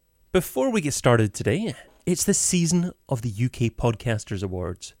Before we get started today, it's the season of the UK Podcasters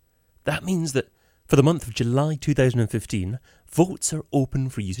Awards. That means that for the month of July 2015, votes are open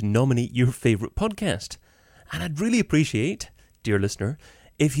for you to nominate your favourite podcast. And I'd really appreciate, dear listener,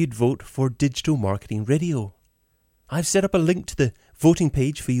 if you'd vote for Digital Marketing Radio. I've set up a link to the voting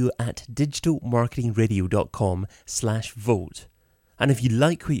page for you at digitalmarketingradio.com/vote. And if you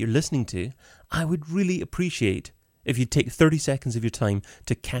like what you're listening to, I would really appreciate if you'd take 30 seconds of your time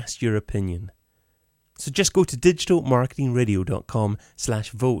to cast your opinion. So just go to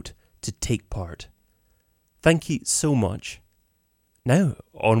digitalmarketingradio.com/vote to take part. Thank you so much. Now,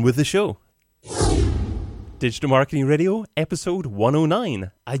 on with the show. Digital Marketing Radio, episode 109,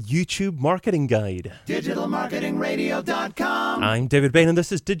 a YouTube marketing guide. DigitalMarketingRadio.com. I'm David Bain and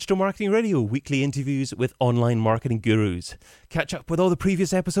this is Digital Marketing Radio, weekly interviews with online marketing gurus. Catch up with all the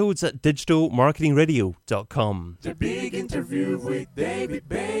previous episodes at DigitalMarketingRadio.com. The big interview with David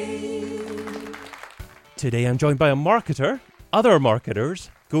Bain. Today I'm joined by a marketer other marketers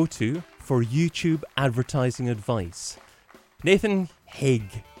go to for YouTube advertising advice. Nathan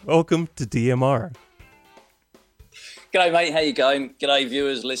Haig, welcome to DMR. G'day mate, how you going? G'day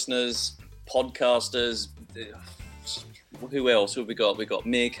viewers, listeners, podcasters. Who else have we got? We've got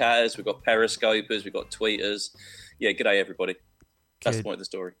Meerkatters, we've got Periscopers, we've got Tweeters. Yeah, g'day everybody. That's the point of the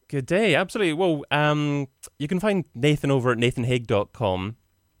story. Good day, absolutely. Well, you can find Nathan over at nathanhaig.com.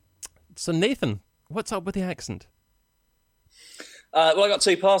 So Nathan, what's up with the accent? Well, I got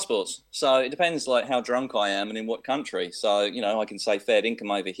two passports, so it depends like how drunk I am and in what country. So, you know, I can say fair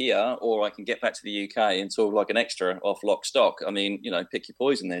income over here, or I can get back to the UK and talk like an extra off lock stock. I mean, you know, pick your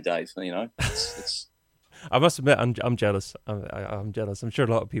poison there, Dave. You know, it's... I must admit, I'm jealous. I'm jealous. I'm sure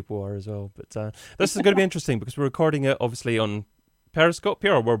a lot of people are as well. But this is going to be interesting because we're recording it obviously on Periscope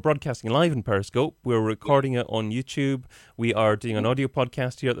here. We're broadcasting live in Periscope. We're recording it on YouTube. We are doing an audio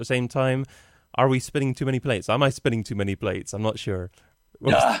podcast here at the same time. Are we spinning too many plates? Am I spinning too many plates? I'm not sure.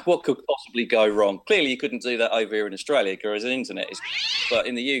 What could possibly go wrong? Clearly, you couldn't do that over here in Australia because the internet is. But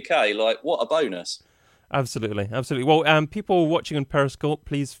in the UK, like, what a bonus! Absolutely, absolutely. Well, people watching on Periscope,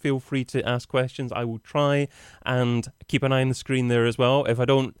 please feel free to ask questions. I will try and keep an eye on the screen there as well. If I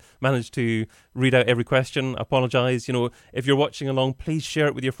don't manage to read out every question, I apologise. You know, if you're watching along, please share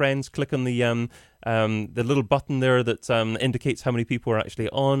it with your friends. Click on the little button there that indicates how many people are actually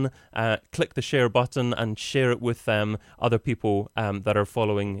on. Click the share button and share it with other people that are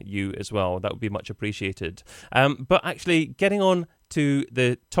following you as well. That would be much appreciated. But actually, getting on to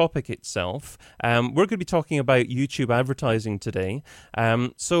the topic itself, we're going to be talking about YouTube advertising today.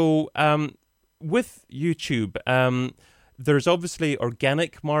 So with YouTube, there's obviously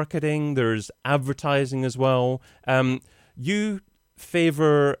organic marketing, there's advertising as well. You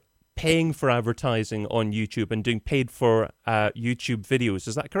favour paying for advertising on YouTube and doing paid for YouTube videos.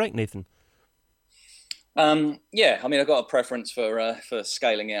 Is that correct, Nathan? Yeah, I mean, I've got a preference for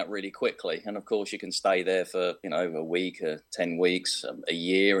scaling out really quickly, and of course, you can stay there for a week, 10 weeks, a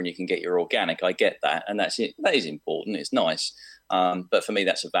year, and you can get your organic. I get that, and that's it. That is important. It's nice, but for me,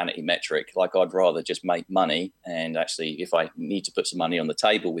 that's a vanity metric. Like, I'd rather just make money, and actually, if I need to put some money on the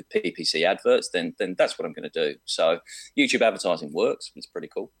table with PPC adverts, then that's what I'm going to do. So, YouTube advertising works. It's pretty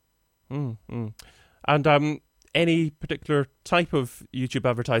cool. Mm-hmm. And any particular type of YouTube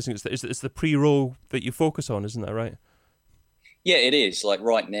advertising? It's the pre-roll that you focus on, isn't that right? Yeah, it is. Like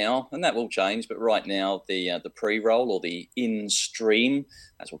right now, and that will change, but right now the pre-roll or the in-stream,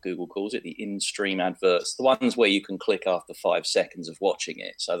 that's what Google calls it, the in-stream adverts, the ones where you can click after 5 seconds of watching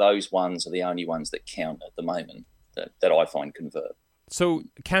it. So those ones are the only ones that count at the moment that I find convert. So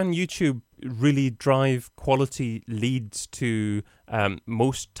can YouTube really drive quality leads to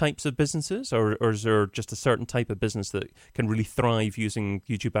most types of businesses, or is there just a certain type of business that can really thrive using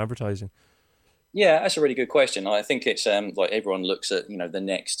YouTube advertising? Yeah, that's a really good question. I think it's like everyone looks at the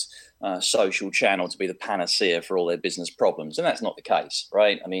next social channel to be the panacea for all their business problems, and that's not the case,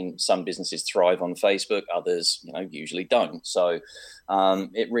 right? I mean, some businesses thrive on Facebook, others usually don't. So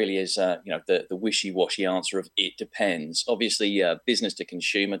it really is the wishy-washy answer of it depends. Obviously, business to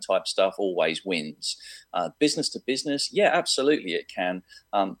consumer type stuff always wins. Business to business, yeah, absolutely it can.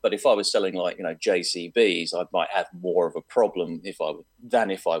 But if I was selling like JCBs, I might have more of a problem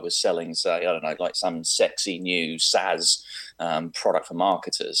than if I was selling, say, I don't know, like some sexy new SaaS product for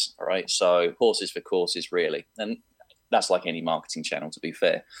marketers. All right, so horses for courses, really, and that's like any marketing channel, to be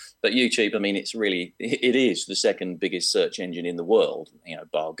fair. But YouTube, I mean, it is the second biggest search engine in the world,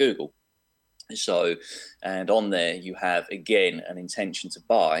 bar Google. So, and on there you have, again, an intention to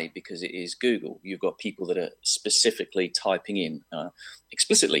buy because it is Google. You've got people that are specifically typing in,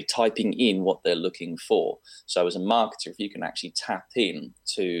 explicitly typing in what they're looking for. So as a marketer, if you can actually tap in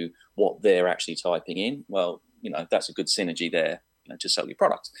to what they're actually typing in, well, that's a good synergy there, to sell your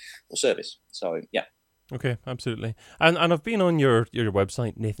product or service. So, yeah. Okay, absolutely. And I've been on your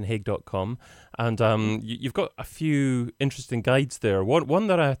website, nathanhaig.com, and you've got a few interesting guides there. One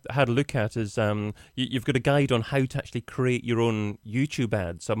that I had a look at is you've got a guide on how to actually create your own YouTube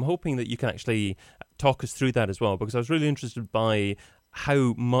ads. So I'm hoping that you can actually talk us through that as well, because I was really interested by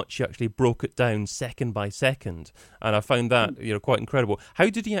how much you actually broke it down second by second, and I found that quite incredible. How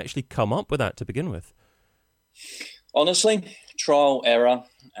did you actually come up with that to begin with? Honestly, trial, error,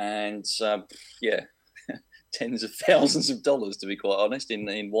 and tens of thousands of dollars, to be quite honest,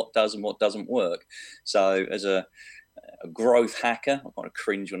 in what does and what doesn't work. So as a growth hacker, I kind of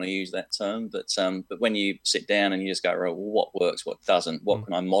cringe when I use that term, but when you sit down and you just go, well, what works, what doesn't, what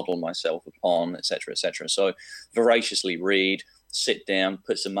can I model myself upon, etc., etc. So voraciously read, sit down,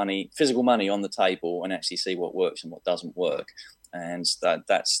 put some money, physical money on the table, and actually see what works and what doesn't work. And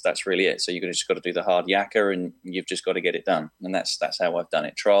that's really it. So you've just got to do the hard yakka, and you've just got to get it done. And that's how I've done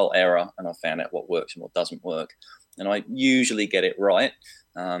it. Trial, error, and I found out what works and what doesn't work. And I usually get it right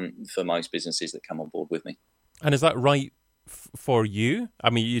for most businesses that come on board with me. And is that right for you? I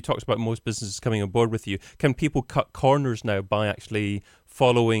mean, you talked about most businesses coming on board with you. Can people cut corners now by actually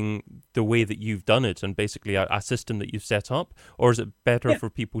following the way that you've done it and basically a system that you've set up? Or is it better for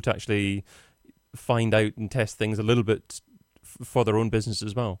people to actually find out and test things a little bit for their own business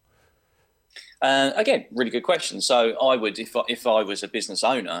as well? Again, really good question. So I would, if I was a business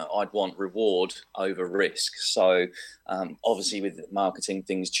owner, I'd want reward over risk. So obviously with marketing,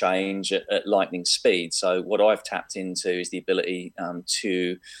 things change at lightning speed. So what I've tapped into is the ability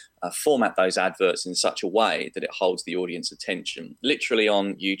to format those adverts in such a way that it holds the audience attention. Literally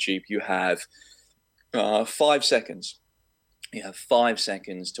on YouTube, you have 5 seconds. You have 5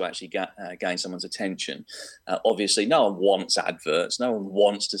 seconds to actually gain someone's attention. Obviously, no one wants adverts. No one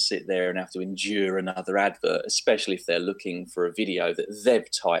wants to sit there and have to endure another advert, especially if they're looking for a video that they've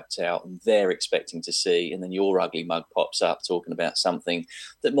typed out and they're expecting to see, and then your ugly mug pops up talking about something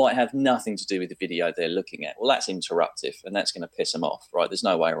that might have nothing to do with the video they're looking at. Well, that's interruptive, and that's going to piss them off, right? There's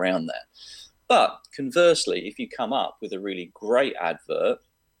no way around that. But conversely, if you come up with a really great advert,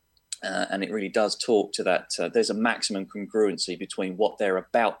 and it really does talk to that. There's a maximum congruency between what they're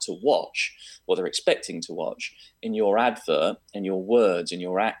about to watch, what they're expecting to watch, in your advert, in your words, in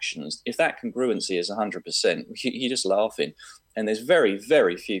your actions. If that congruency is 100%, you're just laughing. And there's very,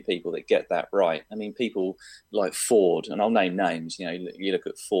 very few people that get that right. I mean, people like Ford, and I'll name names. You look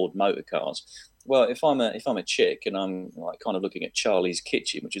at Ford motor cars. Well, if I'm a chick and I'm like kind of looking at Charlie's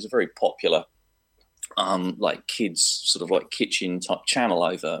Kitchen, which is a very popular like kids sort of like kitchen type channel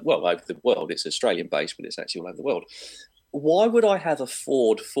over the world. It's Australian based, but it's actually all over the world. Why would I have a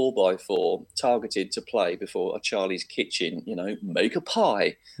Ford 4x4 targeted to play before a Charlie's Kitchen, make a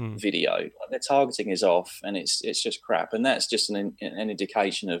pie video? Like, their targeting is off, and it's just crap. And that's just an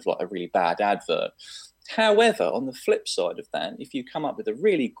indication of like a really bad advert. However, on the flip side of that, if you come up with a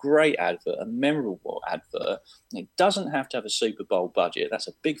really great advert, a memorable advert, it doesn't have to have a Super Bowl budget. That's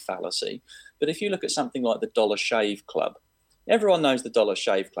a big fallacy. But if you look at something like the Dollar Shave Club, everyone knows the Dollar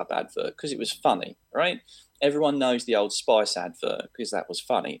Shave Club advert because it was funny, right? Everyone knows the Old Spice advert because that was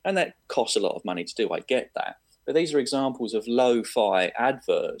funny. And that costs a lot of money to do. I get that. But these are examples of lo-fi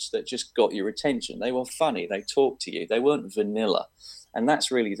adverts that just got your attention. They were funny. They talked to you. They weren't vanilla. And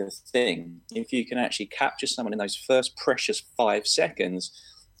that's really the thing. If you can actually capture someone in those first precious 5 seconds,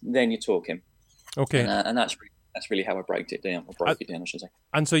 then you're talking. Okay. And that's really how I broke it down. I should say.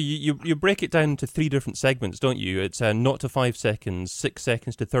 And so you break it down into 3 different segments, don't you? It's 0 to 5 seconds, 6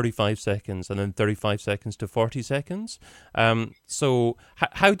 seconds to 35 seconds, and then 35 seconds to 40 seconds. So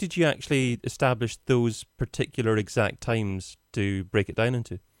how did you actually establish those particular exact times to break it down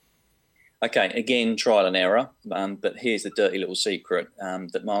into? Okay, again, trial and error, but here's the dirty little secret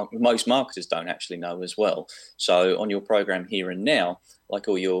that most marketers don't actually know as well. So on your program here and now, like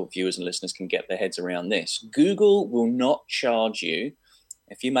all your viewers and listeners can get their heads around this, Google will not charge you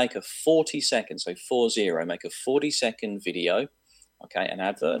if you make a 40-second, so 40, make a 40-second video, okay, an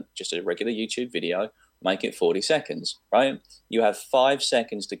advert, just a regular YouTube video, make it 40 seconds, right? You have 5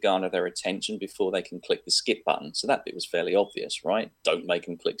 seconds to garner their attention before they can click the skip button. So that bit was fairly obvious, right? Don't make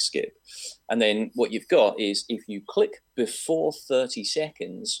them click skip. And then what you've got is if you click before 30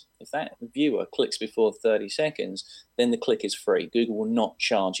 seconds, if that viewer clicks before 30 seconds, then the click is free. Google will not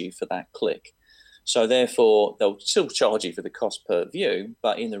charge you for that click. So therefore, they'll still charge you for the cost per view,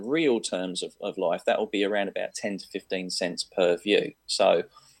 but in the real terms of life, that will be around about 10 to 15 cents per view. So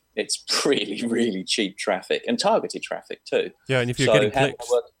it's really, really cheap traffic and targeted traffic too. Yeah, and if you're getting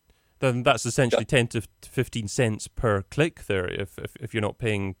clicks, then that's essentially 10 to 15 cents per click there. If you're not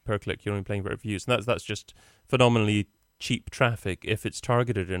paying per click, you're only paying per views. And that's just phenomenally cheap traffic if it's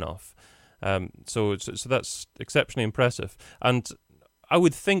targeted enough. So that's exceptionally impressive. And I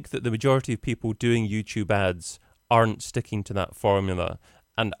would think that the majority of people doing YouTube ads aren't sticking to that formula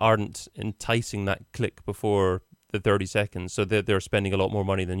and aren't enticing that click before the 30 seconds. So they're spending a lot more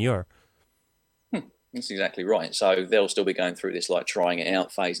money than you are. That's exactly right. So they'll still be going through this like trying it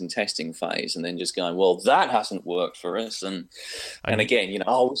out phase and testing phase, and then just going, well, that hasn't worked for us. And again,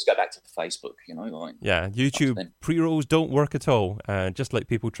 let's go back to Facebook, Yeah, YouTube pre-rolls don't work at all. Just like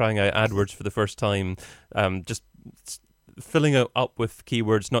people trying out AdWords for the first time, just filling it up with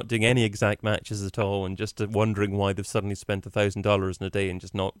keywords, not doing any exact matches at all, and just wondering why they've suddenly spent $1,000 in a day and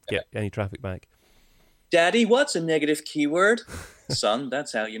just not get any traffic back. Daddy, what's a negative keyword? Son,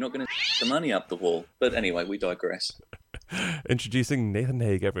 that's how you're not going to the money up the wall. But anyway, we digress. Introducing Nathan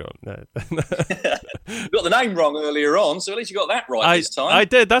Haig, everyone. No. You got the name wrong earlier on, so at least you got that right this time. I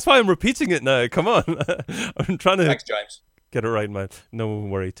did. That's why I'm repeating it now. Come on. I'm trying to Thanks, James. Get it right, man. No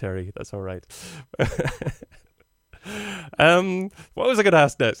worry, Terry. That's all right. What was I going to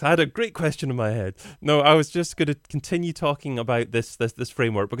ask next? I had a great question in my head. No, I was just going to continue talking about this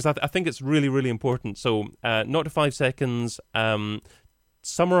framework because I think it's really, really important. So, 0 to 5 seconds,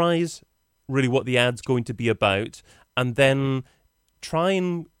 summarize really what the ad's going to be about, and then try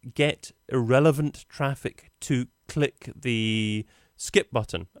and get irrelevant traffic to click the skip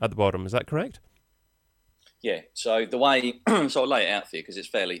button at the bottom. Is that correct? Yeah, so the way, so I'll lay it out for you because it's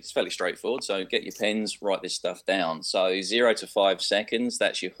fairly straightforward. So get your pens, write this stuff down. So 0 to 5 seconds,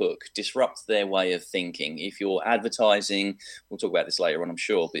 that's your hook. Disrupt their way of thinking. If you're advertising, we'll talk about this later on, I'm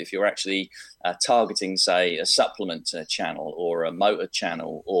sure, but if you're actually targeting, say, a supplement channel or a motor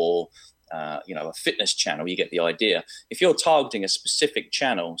channel or a fitness channel, you get the idea. If you're targeting a specific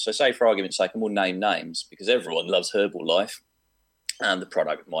channel, so say for argument's sake, and we'll name names because everyone loves Herbalife. And the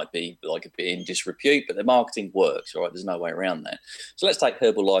product might be like a bit in disrepute, but the marketing works, right? There's no way around that. So let's take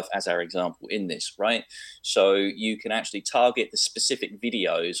Herbalife as our example in this, right? So you can actually target the specific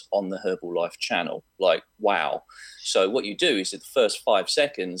videos on the Herbalife channel, like, wow. So what you do is at the first 5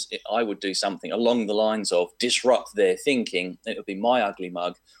 seconds, I would do something along the lines of disrupt their thinking. It would be my ugly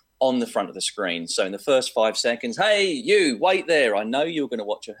mug on the front of the screen. So in the first 5 seconds, hey, you, wait there. I know you're going to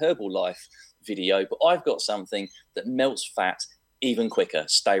watch a Herbalife video, but I've got something that melts fat even quicker.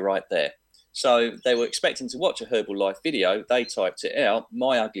 Stay right there. So they were expecting to watch a Herbalife video. They typed it out.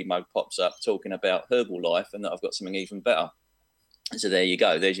 My ugly mug pops up talking about Herbalife and that I've got something even better. So there you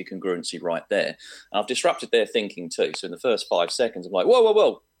go. There's your congruency right there. And I've disrupted their thinking too. So in the first 5 seconds, I'm like,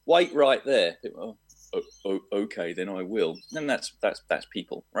 whoa, wait right there. People, okay, then I will. And that's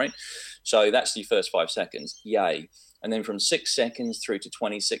people, right? So that's the first 5 seconds. Yay. And then from 6 seconds through to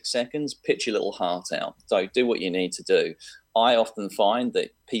 26 seconds, pitch your little heart out. So do what you need to do. I often find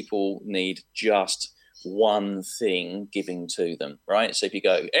that people need just one thing giving to them, right? So if you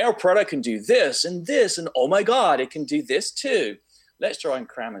go, our product can do this, and oh my God, it can do this too. Let's try and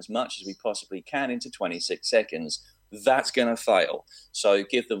cram as much as we possibly can into 26 seconds. That's going to fail. So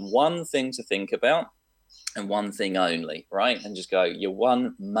give them one thing to think about and one thing only, right? And just go, your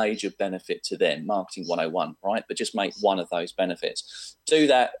one major benefit to them, marketing 101, right? But just make one of those benefits. Do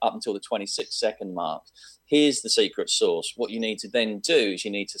that up until the 26-second mark. Here's the secret sauce. What you need to then do is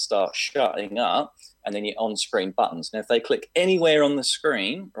you need to start shutting up and then your on-screen buttons. Now, if they click anywhere on the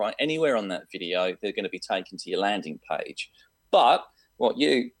screen, right, anywhere on that video, they're going to be taken to your landing page. But what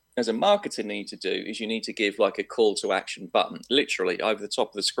you, as a marketer, need to do is you need to give like a call to action button, literally over the top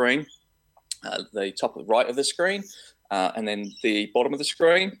of the screen, the top of the right of the screen, and then the bottom of the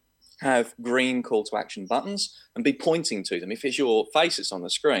screen have green call to action buttons and be pointing to them. If it's your face that's on the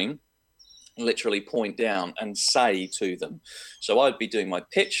screen, literally point down and say to them. So I'd be doing my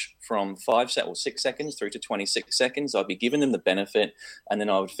pitch from 6 seconds through to 26 seconds. I'd be giving them the benefit, and then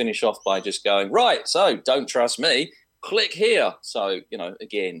I would finish off by just going, right, so don't trust me, click here. So,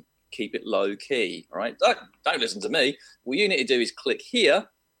 again, keep it low key, right? Don't listen to me. What you need to do is click here.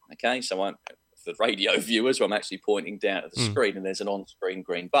 Okay, so for radio viewers, I'm actually pointing down at the screen and there's an on-screen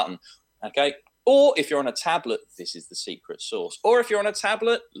green button. Okay, or if you're on a tablet, this is the secret sauce. Or if you're on a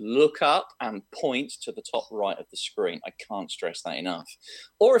tablet, look up and point to the top right of the screen. I can't stress that enough.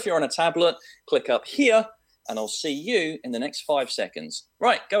 Or if you're on a tablet, click up here and I'll see you in the next 5 seconds.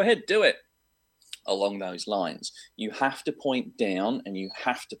 Right, go ahead, do it. along those lines. You have to point down and you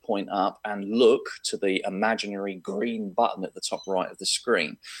have to point up and look to the imaginary green button at the top right of the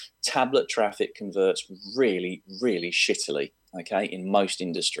screen. Tablet traffic converts really, really shittily, okay, in most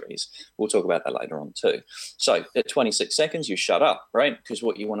industries. We'll talk about that later on too. So at 26 seconds, you shut up, right? Because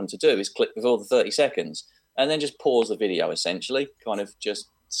what you want them to do is click before the 30 seconds and then just pause the video, essentially, kind of just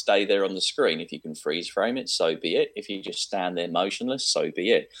stay there on the screen. If you can freeze frame it, so be it. If you just stand there motionless, so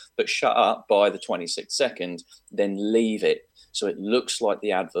be it. But shut up by the 26th second, then leave it so it looks like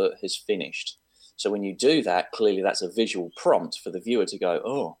the advert has finished. So when you do that, clearly that's a visual prompt for the viewer to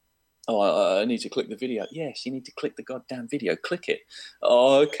go, I need to click the video. Yes, you need to click the goddamn video. Click it.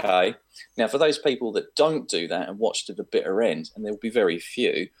 Okay. Now, for those people that don't do that and watch to the bitter end, and there will be very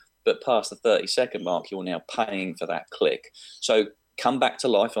few, but past the 30-second mark, you're now paying for that click. So come back to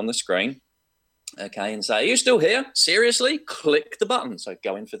life on the screen, okay, and say, are you still here? Seriously? Click the button. So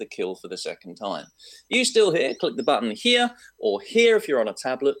go in for the kill for the second time. Are you still here? Click the button here or here if you're on a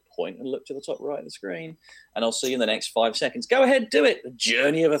tablet. Point and look to the top right of the screen, and I'll see you in the next 5 seconds. Go ahead, do it. The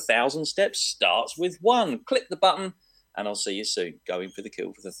journey of 1,000 steps starts with 1. Click the button, and I'll see you soon. Going for the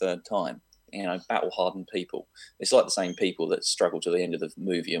kill for the third time. You know, battle-hardened people. It's like the same people that struggle to the end of the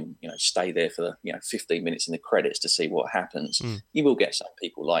movie and, you know, stay there for, 15 minutes in the credits to see what happens. You will get some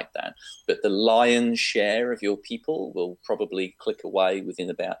people like that. But the lion's share of your people will probably click away within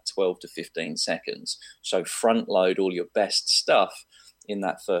about 12 to 15 seconds. So front load all your best stuff in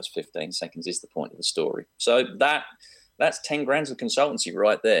that first 15 seconds is the point of the story. So that's 10 grand of consultancy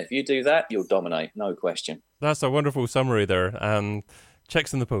right there. If you do that, you'll dominate, no question. That's a wonderful summary there.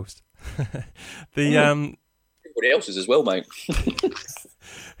 Checks in the post. Everybody else's as well, mate.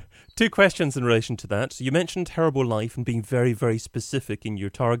 2 questions in relation to that. So you mentioned Herbalife and being very, very specific in your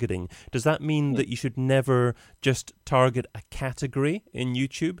targeting. Does that mean that you should never just target a category in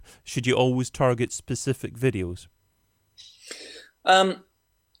YouTube? Should you always target specific videos?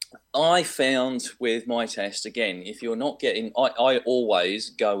 I found with my test, again, if you're not getting, I always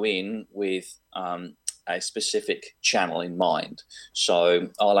go in with a specific channel in mind. So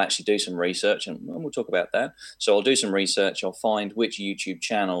I'll actually do some research, and we'll talk about that. So I'll do some research. I'll find which YouTube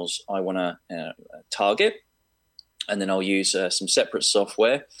channels I want to target, and then I'll use some separate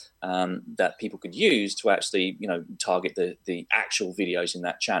software that people could use to actually, target the actual videos in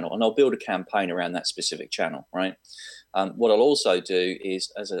that channel. And I'll build a campaign around that specific channel, right? What I'll also do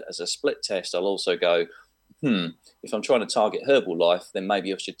is, as a split test, I'll also go, if I'm trying to target Herbalife, then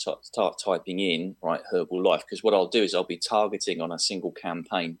maybe I should start typing in, right, Herbalife, because what I'll do is I'll be targeting on a single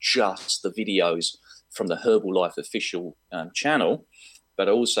campaign just the videos from the Herbalife official channel, but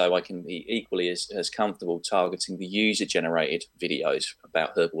also I can be equally as comfortable targeting the user-generated videos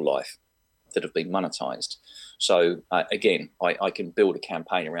about Herbalife that have been monetized. So again, I can build a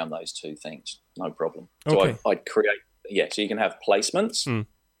campaign around those 2 things, no problem. Okay. So I'd create, so you can have placements.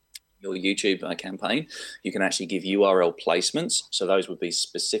 Your YouTube campaign, you can actually give URL placements. So those would be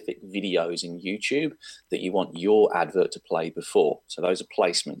specific videos in YouTube that you want your advert to play before. So those are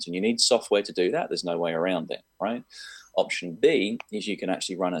placements, and you need software to do that. There's no way around it, right? Option B is you can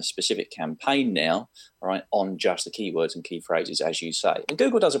actually run a specific campaign now, right, on just the keywords and key phrases, as you say. And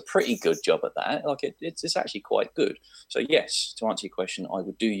Google does a pretty good job at that. Like it's actually quite good. So yes, to answer your question, I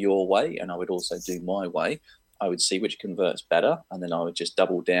would do your way, and I would also do my way. I would see which converts better, and then I would just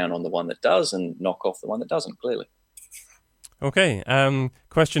double down on the one that does and knock off the one that doesn't, clearly. Okay.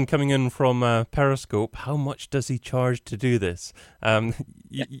 Question coming in from Periscope. How much does he charge to do this?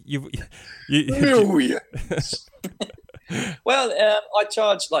 Well, I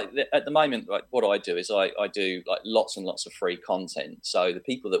charge, at the moment, what I do is I do lots and lots of free content. So the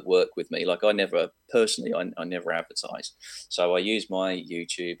people that work with me, I never advertise. So I use my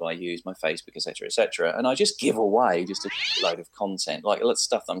YouTube, I use my Facebook, etc., and I just give away just a load of content, like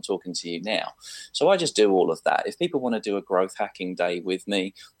stuff that I'm talking to you now. So I just do all of that. If people want to do a growth hacking day with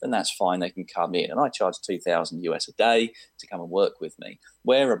me, then that's fine. They can come in, and I charge $2,000 US a day to come and work with me.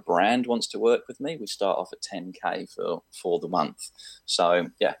 Where a brand wants to work with me, we start off at $10K for the month. So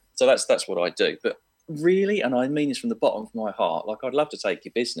so that's what I do. But really, and I mean this from the bottom of my heart, I'd love to take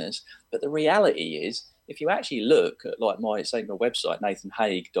your business, but the reality is, if you actually look at my website,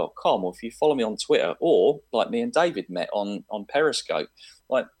 nathanhaig.com, or if you follow me on Twitter, or like me and David met on Periscope,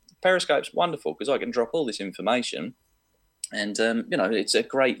 Periscope's wonderful because I can drop all this information. And, it's a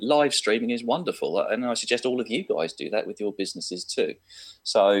great live streaming is wonderful. And I suggest all of you guys do that with your businesses too.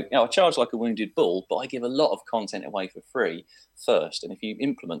 So, I charge like a wounded bull, but I give a lot of content away for free first. And if you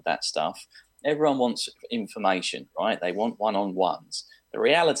implement that stuff, everyone wants information, right? They want one-on-ones. The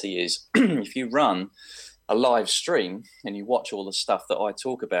reality is if you run a live stream and you watch all the stuff that I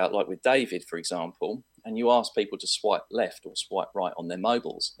talk about, like with David, for example, and you ask people to swipe left or swipe right on their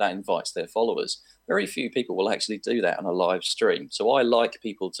mobiles, that invites their followers. Very few people will actually do that on a live stream. So I like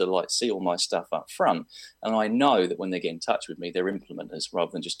people to like see all my stuff up front. And I know that when they get in touch with me, they're implementers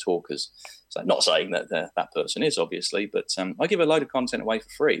rather than just talkers. So not saying that that person is, obviously, but I give a load of content away for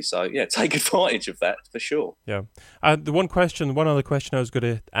free. So yeah, take advantage of that for sure. Yeah. One other question I was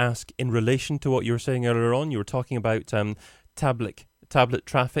going to ask in relation to what you were saying earlier on, you were talking about tablet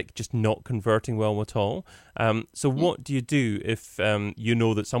traffic just not converting well at all. So what do you do if you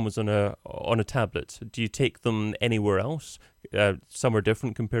know that someone's on a tablet? Do you take them anywhere else, somewhere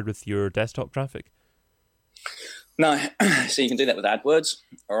different compared with your desktop traffic? No, so you can do that with AdWords,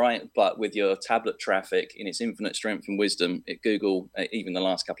 all right? But with your tablet traffic, in its infinite strength and wisdom, Google, even the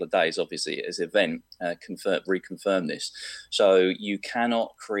last couple of days, obviously, as event, reconfirmed this. So you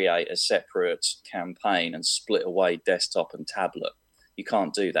cannot create a separate campaign and split away desktop and tablet. You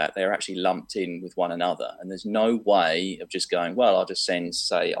can't do that. They're actually lumped in with one another. And there's no way of just going, well, I'll just send,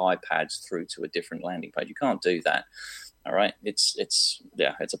 say, iPads through to a different landing page. You can't do that, all right? It's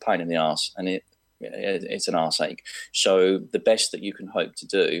a pain in the arse, and it's an arse ache. So the best that you can hope to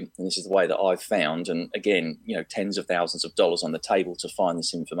do, and this is the way that I've found, and again, tens of thousands of dollars on the table to find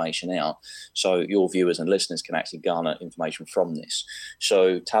this information out, so your viewers and listeners can actually garner information from this.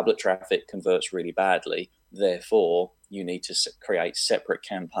 So tablet traffic converts really badly. Therefore, you need to create separate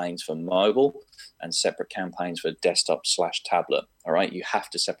campaigns for mobile and separate campaigns for desktop/tablet. All right, you have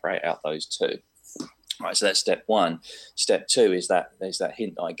to separate out those two. All right, so that's step one. Step two is that there's that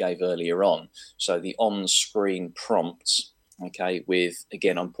hint I gave earlier on. So the on-screen prompts, okay, with,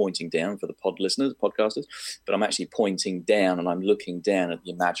 again, I'm pointing down for the podcasters, but I'm actually pointing down and I'm looking down at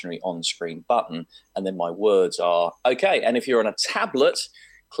the imaginary on-screen button. And then my words are, okay, and if you're on a tablet,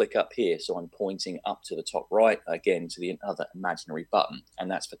 click up here. So I'm pointing up to the top right, again, to the other imaginary button,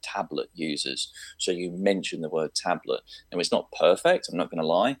 and that's for tablet users. So you mention the word tablet. Now, it's not perfect, I'm not going to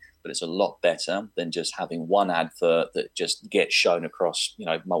lie, but it's a lot better than just having one advert that just gets shown across,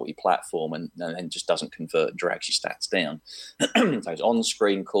 multi-platform and then just doesn't convert and drags your stats down. Those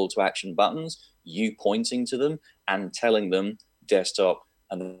on-screen call to action buttons, you pointing to them and telling them desktop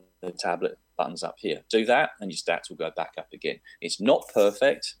and the tablet buttons up here. Do that and your stats will go back up again. It's not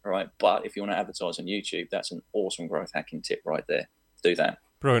perfect, all right, but if you want to advertise on YouTube, that's an awesome growth hacking tip right there. Do that.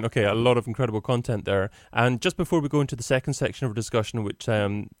 Brilliant. Okay, a lot of incredible content there. And just before we go into the second section of our discussion, which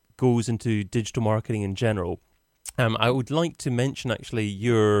goes into digital marketing in general, I would like to mention actually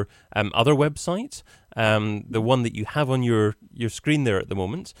your other website, the one that you have on your screen there at the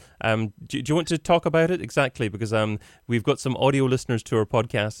moment. Do you want to talk about it exactly? Because we've got some audio listeners to our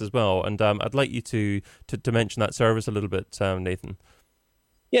podcast as well, and I'd like you to mention that service a little bit, Nathan.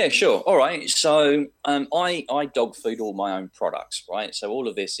 Yeah, sure. All right. So I dog food all my own products, right? So all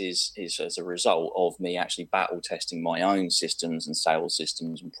of this is as a result of me actually battle testing my own systems and sales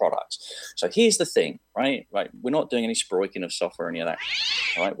systems and products. So here's the thing, right? We're not doing any sproiking of software or any of that.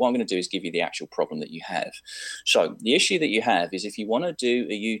 All right. What I'm going to do is give you the actual problem that you have. So the issue that you have is if you want to do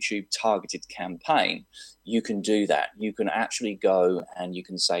a YouTube targeted campaign, you can do that. You can actually go and you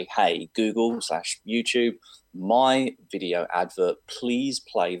can say, hey, Google/YouTube, my video advert, please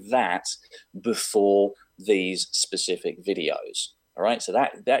play that before these specific videos. All right, so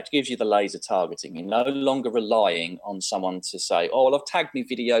that gives you the laser targeting. You're no longer relying on someone to say, oh, well, I've tagged me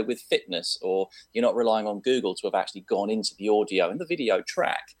video with fitness, or you're not relying on Google to have actually gone into the audio and the video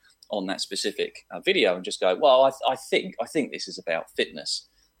track on that specific video and just go, well, I think this is about fitness.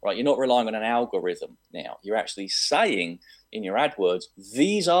 Right, you're not relying on an algorithm now. You're actually saying in your AdWords,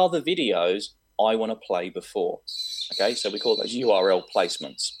 these are the videos I want to play before. Okay, so we call those URL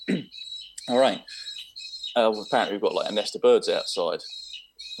placements. All right. Apparently we've got like a nest of birds outside.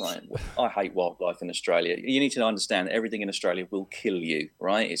 Right. I hate wildlife in Australia. You need to understand that everything in Australia will kill you,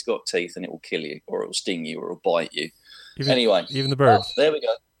 right? It's got teeth and it will kill you, or it will sting you, or it will bite you. Even the birds. There we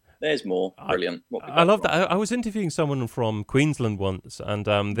go. There's more. Brilliant. I love that. I was interviewing someone from Queensland once, and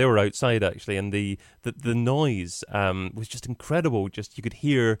they were outside actually, and the noise was just incredible. Just you could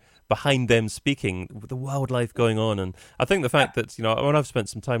hear behind them speaking with the wildlife going on, and I think the fact that when I've spent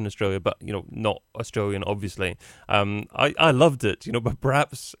some time in Australia, but not Australian, obviously, I loved it. But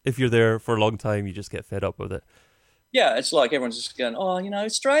perhaps if you're there for a long time, you just get fed up with it. Yeah, it's like everyone's just going, oh,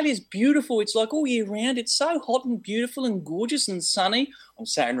 Australia's beautiful. It's like all year round. It's so hot and beautiful and gorgeous and sunny. I'm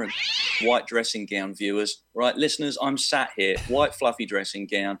sat in a white dressing gown, viewers, right? Listeners, I'm sat here, white fluffy dressing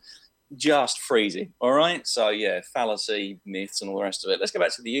gown, just freezing, all right? So, yeah, fallacy, myths and all the rest of it. Let's go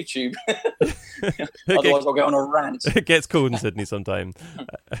back to the YouTube. Otherwise, I'll go on a rant. It gets cold in Sydney sometime.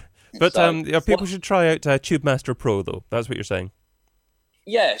 But So, people should try out TubeMaster Pro, though. That's what you're saying.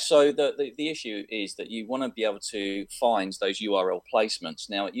 yeah, so the issue is that you want to be able to find those URL placements.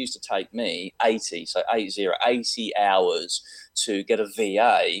 Now, it used to take me 80 hours to get a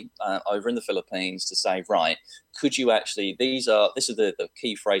VA over in the Philippines to say, right, could you actually, this is the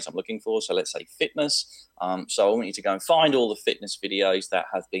key phrase I'm looking for. So let's say fitness. So I want you to go and find all the fitness videos that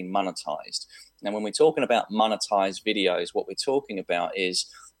have been monetized. Now, when we're talking about monetized videos, what we're talking about is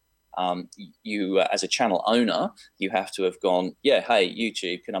you as a channel owner, you have to have gone, yeah, hey,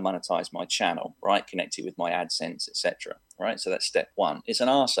 YouTube, can I monetize my channel, right? Connect it with my AdSense, etc. Right? So that's step one. It's an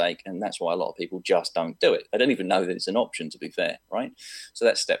arse ache, and that's why a lot of people just don't do it. They don't even know that it's an option, to be fair, right? So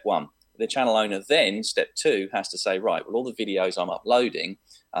that's step one. The channel owner then, step two, has to say, right, well, all the videos I'm uploading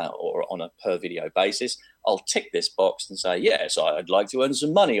or on a per video basis, I'll tick this box and say, yes, I'd like to earn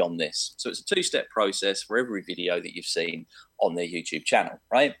some money on this. So it's a two-step process for every video that you've seen on their YouTube channel,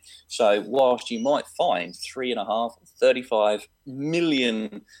 right? So whilst you might find 3.5 or 35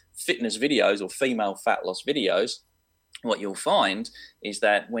 million fitness videos or female fat loss videos, what you'll find is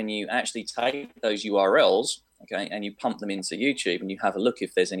that when you actually take those URLs, okay, and you pump them into YouTube and you have a look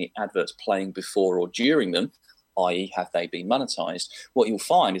if there's any adverts playing before or during them, i.e. have they been monetized, what you'll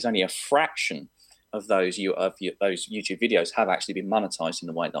find is only a fraction of those YouTube videos have actually been monetized in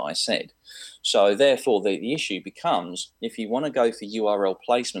the way that I said. So therefore, the issue becomes, if you want to go for URL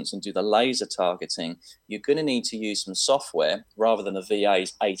placements and do the laser targeting, you're going to need to use some software rather than a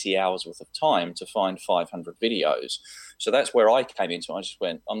VA's 80 hours worth of time to find 500 videos. So that's where I came into it. I just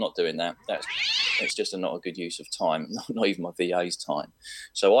went, I'm not doing that. It's just not a good use of time, not even my VA's time.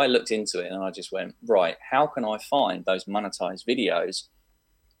 So I looked into it and I just went, right, how can I find those monetized videos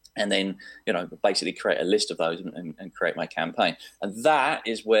and then, basically create a list of those and create my campaign. And that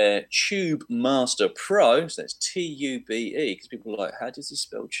is where TubeMaster Pro, so that's TUBE, because people are like, how does he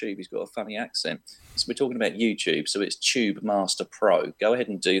spell tube? He's got a funny accent. So we're talking about YouTube, so it's TubeMaster Pro. Go ahead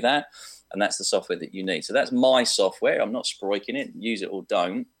and do that, and that's the software that you need. So that's my software. I'm not sproiking it. Use it or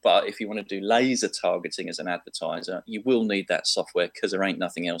don't. But if you want to do laser targeting as an advertiser, you will need that software because there ain't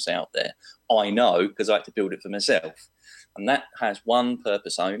nothing else out there. I know because I had to build it for myself. And that has one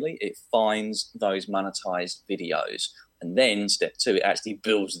purpose only. It finds those monetized videos. And then step two, it actually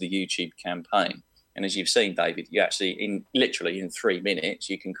builds the YouTube campaign. And as you've seen, David, you actually, in 3 minutes,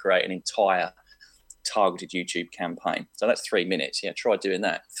 you can create an entire targeted YouTube campaign. So that's 3 minutes. Yeah, try doing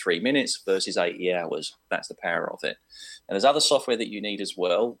that. 3 minutes versus 80 hours. That's the power of it. And there's other software that you need as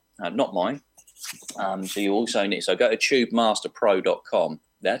well, not mine. So you also need, so go to tubemasterpro.com.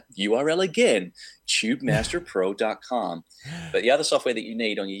 That URL again, tubemasterpro.com. But the other software that you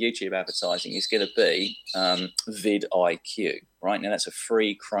need on your YouTube advertising is going to be vidIQ, right? Now, that's a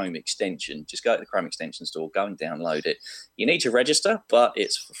free Chrome extension. Just go to the Chrome extension store, go and download it. You need to register, but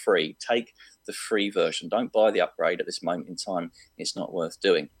it's for free. Take the free version. Don't buy the upgrade at this moment in time. It's not worth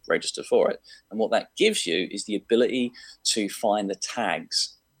doing. Register for it. And what that gives you is the ability to find the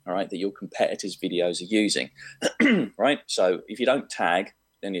tags, all right, that your competitors' videos are using, right? So if you don't tag,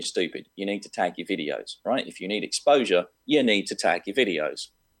 then you're stupid. You need to tag your videos, right? If you need exposure, you need to tag your videos.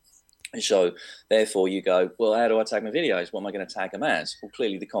 So therefore you go, well, how do I tag my videos? What am I going to tag them as? Well,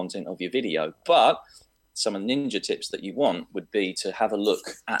 clearly the content of your video. But some of the ninja tips that you want would be to have a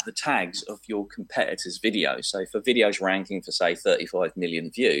look at the tags of your competitors' videos. So for videos ranking for, say, 35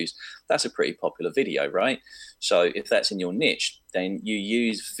 million views, that's a pretty popular video, right? So if that's in your niche, then you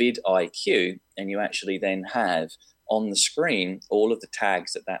use vidIQ and you actually then have on the screen all of the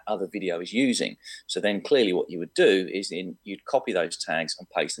tags that other video is using. So then clearly what you would do is you'd copy those tags and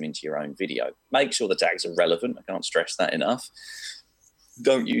paste them into your own video. Make sure the tags are relevant. I can't stress that enough.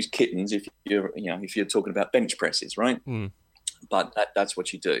 Don't use kittens if you're talking about bench presses, right? But that's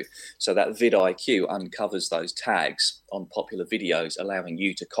what you do. So that vidIQ uncovers those tags on popular videos, allowing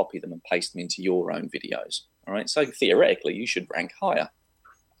you to copy them and paste them into your own videos. All right. So theoretically, you should rank higher.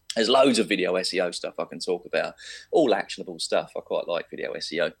 There's loads of video SEO stuff I can talk about, all actionable stuff. I quite like video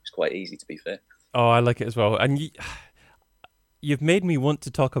SEO. It's quite easy, to be fair. Oh, I like it as well. And you've made me want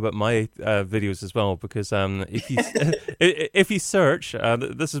to talk about my videos as well, because if you search,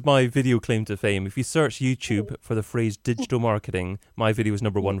 this is my video claim to fame. If you search YouTube for the phrase digital marketing, my video is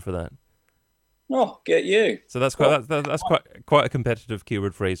number one for that. Oh, get you! So that's quite a competitive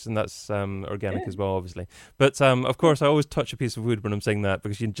keyword phrase, and that's organic as well, obviously. But of course, I always touch a piece of wood when I'm saying that,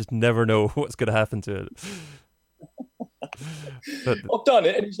 because you just never know what's going to happen to it. But I've done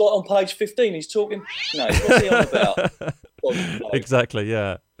it, and he's like on page 15. He's talking. No, what's he on about? Exactly,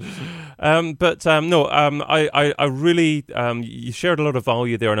 yeah. I really you shared a lot of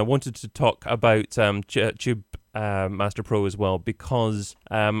value there, and I wanted to talk about Master Pro as well, because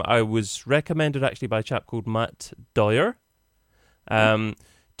I was recommended actually by a chap called Matt Dyer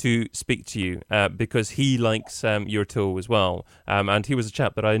to speak to you because he likes your tool as well. And he was a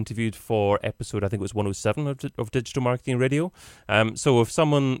chap that I interviewed for episode, I think it was 107 of Digital Marketing Radio. So if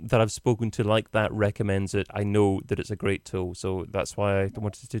someone that I've spoken to like that recommends it, I know that it's a great tool. So that's why I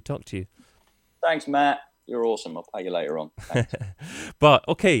wanted to talk to you. Thanks, Matt. You're awesome. I'll pay you later on. But,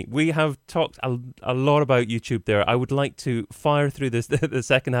 okay, we have talked a lot about YouTube there. I would like to fire through this the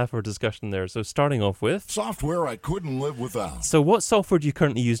second half of our discussion there. So starting off with... software I couldn't live without. So what software do you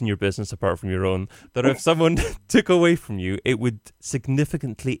currently use in your business, apart from your own, that if someone took away from you, it would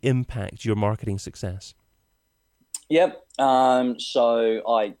significantly impact your marketing success? Yep. So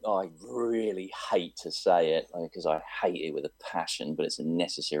I really hate to say it because I hate it with a passion, but it's a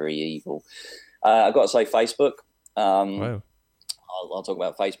necessary evil. I've got to say Facebook. Wow. I'll talk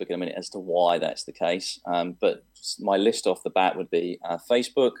about Facebook in a minute as to why that's the case. But my list off the bat would be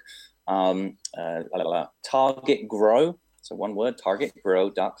Facebook, Target Grow. So one word,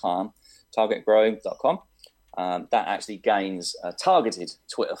 targetgrow.com. Targetgrow.com. That actually gains targeted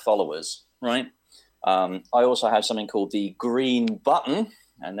Twitter followers, right? I also have something called the Green Button,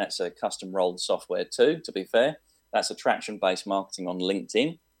 and that's a custom rolled software too, to be fair. That's attraction-based marketing on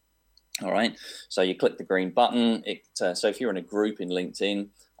LinkedIn. All right. So you click the green button. So if you're in a group in LinkedIn,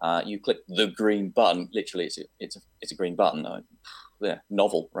 you click the green button. Literally, it's a green button. Yeah,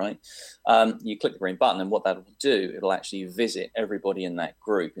 novel, right? You click the green button, and what that will do, it'll actually visit everybody in that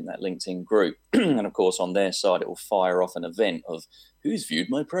group, in that LinkedIn group. And of course, on their side, it will fire off an event of who's viewed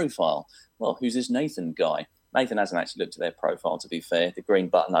my profile. Well, who's this Nathan guy? Nathan hasn't actually looked at their profile, to be fair. The green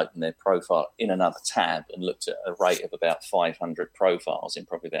button opened their profile in another tab and looked at a rate of about 500 profiles in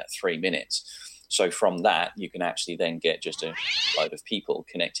probably about 3 minutes. So from that, you can actually then get just a load of people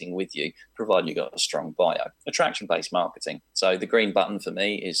connecting with you, provided you've got a strong bio. Attraction-based marketing. So the green button for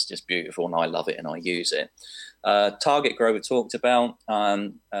me is just beautiful, and I love it, and I use it. Target Grow we talked about.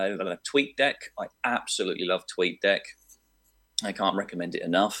 TweetDeck. I absolutely love TweetDeck. I can't recommend it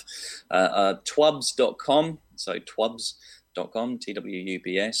enough. Twubs.com, so twubs.com,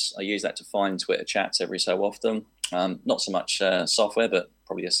 Twubs. I use that to find Twitter chats every so often. Not so much software, but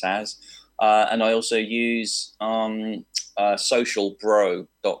probably a SaaS. And I also use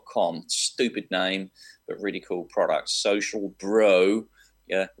socialbro.com. Stupid name, but really cool product. Social Bro,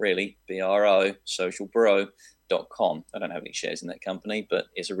 yeah, really, B-R-O, socialbro.com. I don't have any shares in that company, but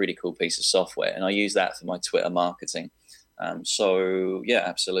it's a really cool piece of software. And I use that for my Twitter marketing. So yeah,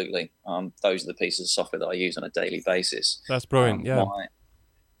 absolutely. Those are the pieces of software that I use on a daily basis. That's brilliant. Yeah.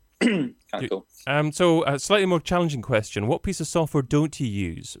 Kind of cool. So a slightly more challenging question. What piece of software don't you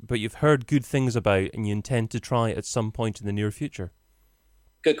use, but you've heard good things about and you intend to try at some point in the near future?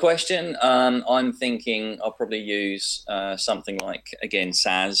 Good question. I'm thinking I'll probably use something like, again,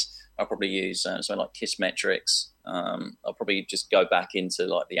 SaaS. I'll probably use something like Kissmetrics. I'll probably just go back into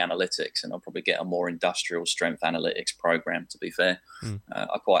like the analytics, and I'll probably get a more industrial strength analytics program, to be fair.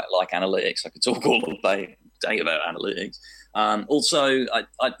 I quite like analytics. I could talk all day about analytics. Also,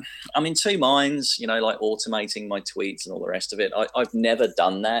 I'm in two minds, like automating my tweets and all the rest of it. I've never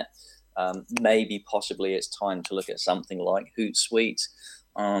done that. Maybe possibly it's time to look at something like Hootsuite.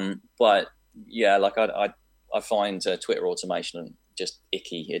 But yeah, like I find Twitter automation just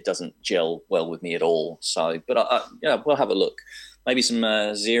icky. It doesn't gel well with me at all. So, but yeah, we'll have a look. Maybe some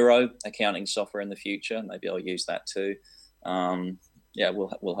Xero accounting software in the future. Maybe I'll use that too. Yeah,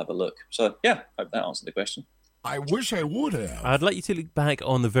 we'll have a look. So yeah, hope that answered the question. I wish I would have. I'd like you to look back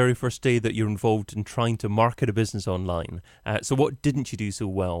on the very first day that you're involved in trying to market a business online. So what didn't you do so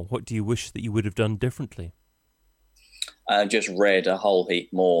well? What do you wish that you would have done differently? Just read a whole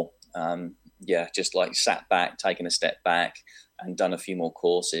heap more. Yeah, just like sat back, taken a step back, and done a few more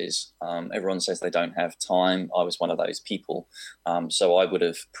courses. Everyone says they don't have time. I was one of those people. So I would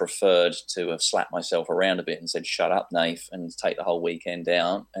have preferred to have slapped myself around a bit and said, shut up, Nath, and take the whole weekend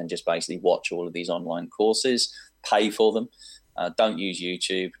out and just basically watch all of these online courses, pay for them. Don't use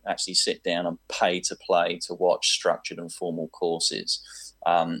YouTube. Actually sit down and pay to play to watch structured and formal courses.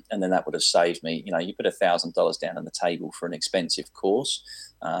 And then that would have saved me. You put $1,000 down on the table for an expensive course,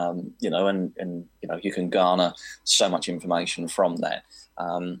 and you can garner so much information from that.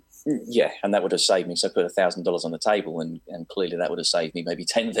 Yeah, and that would have saved me. So I put $1,000 on the table, and clearly that would have saved me maybe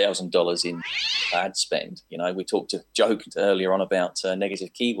 $10,000 in ad spend. We joked earlier on about negative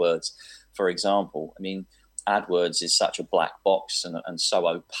keywords, for example. I mean, AdWords is such a black box and so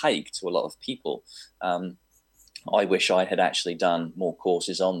opaque to a lot of people. I wish I had actually done more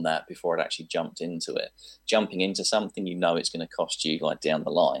courses on that before I'd actually jumped into it. Jumping into something, it's going to cost you like down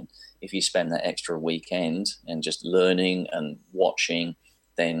the line. If you spend that extra weekend and just learning and watching,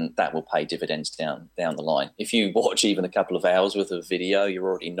 then that will pay dividends down the line. If you watch even a couple of hours worth of video, you're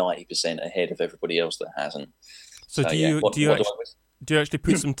already 90% ahead of everybody else that hasn't. So do you actually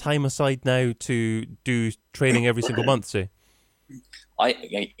put some time aside now to do training every single month, say?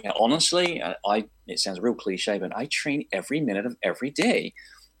 I honestly, it sounds real cliche, but I train every minute of every day.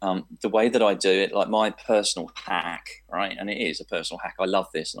 The way that I do it, like my personal hack, right? And it is a personal hack. I love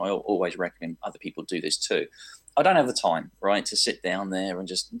this, and I always recommend other people do this too. I don't have the time, right, to sit down there and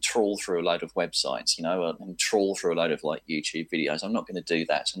just trawl through a load of websites, and trawl through a load of like YouTube videos. I'm not going to do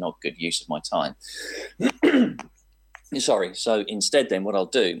that. It's not good use of my time. Sorry. So instead, then what I'll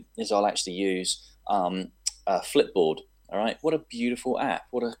do is I'll actually use Flipboard. All right. What a beautiful app.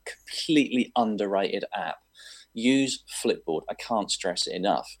 What a completely underrated app. Use Flipboard. I can't stress it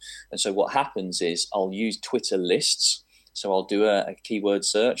enough. And so what happens is I'll use Twitter lists. So I'll do a keyword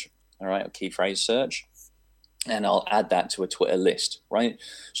search, all right, a key phrase search, and I'll add that to a Twitter list, right?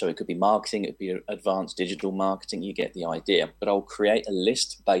 So it could be marketing, it could be advanced digital marketing, you get the idea. But I'll create a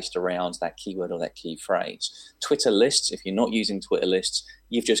list based around that keyword or that key phrase. Twitter lists, if you're not using Twitter lists,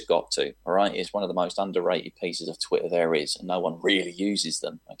 you've just got to, all right? It's one of the most underrated pieces of Twitter there is, and no one really uses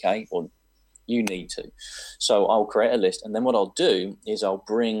them, okay? Or you need to. So I'll create a list, and then what I'll do is I'll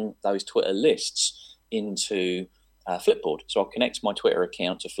bring those Twitter lists into Flipboard. So I'll connect my Twitter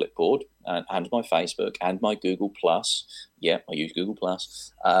account to Flipboard and my Facebook and my Google Plus. Yeah, I use Google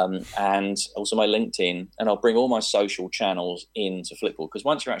Plus, and also my LinkedIn. And I'll bring all my social channels into Flipboard, because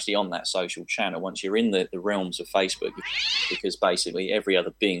once you're actually on that social channel, once you're in the realms of Facebook, because basically every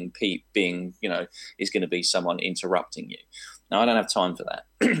other Bing, is going to be someone interrupting you. Now, I don't have time for that.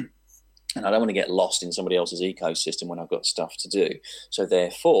 And I don't want to get lost in somebody else's ecosystem when I've got stuff to do. So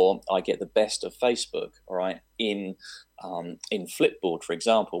therefore, I get the best of Facebook, all right, in Flipboard, for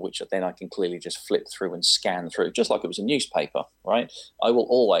example, which then I can clearly just flip through and scan through, just like it was a newspaper, right? I will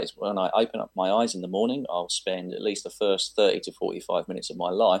always, when I open up my eyes in the morning, I'll spend at least the first 30 to 45 minutes of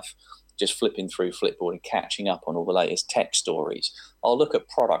my life just flipping through Flipboard and catching up on all the latest tech stories. I'll look at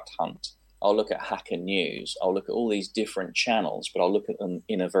Product Hunt. I'll look at Hacker News. I'll look at all these different channels, but I'll look at them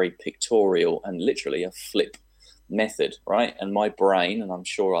in a very pictorial and literally a flip method, right? And my brain, and I'm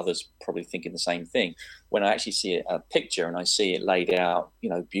sure others probably thinking the same thing, when I actually see a picture and I see it laid out,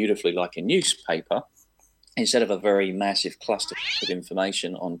 beautifully like a newspaper, instead of a very massive cluster of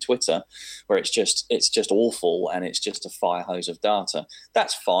information on Twitter, where it's just awful and it's just a fire hose of data.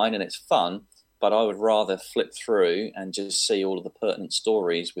 That's fine and it's fun. But I would rather flip through and just see all of the pertinent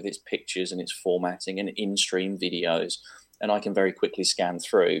stories with its pictures and its formatting and in-stream videos. And I can very quickly scan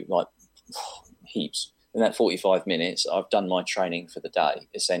through like heaps. In that 45 minutes, I've done my training for the day,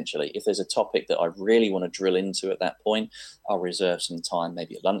 essentially. If there's a topic that I really want to drill into at that point, I'll reserve some time,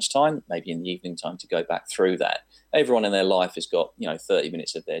 maybe at lunchtime, maybe in the evening time, to go back through that. Everyone in their life has got, 30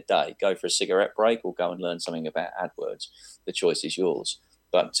 minutes of their day. Go for a cigarette break or go and learn something about AdWords. The choice is yours.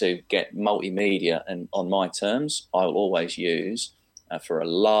 But to get multimedia and on my terms, I will always use, for a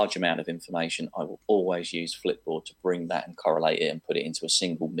large amount of information, I will always use Flipboard to bring that and correlate it and put it into a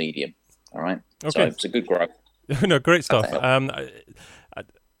single medium. All right? Okay. So it's a good growth. No, great stuff.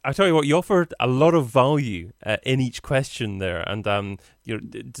 I tell you what, you offered a lot of value in each question there, and you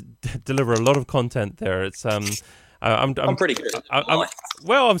deliver a lot of content there. It's I'm pretty good.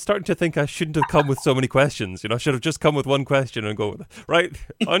 I'm starting to think I shouldn't have come with so many questions. I should have just come with one question and go, right,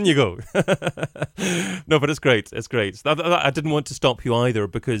 on you go. No, but it's great. It's great. I didn't want to stop you either,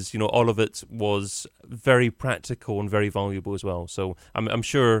 because, all of it was very practical and very valuable as well. So I'm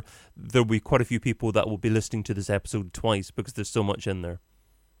sure there'll be quite a few people that will be listening to this episode twice, because there's so much in there.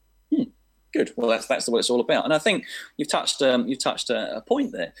 Good. Well, that's what it's all about. And I think you've touched a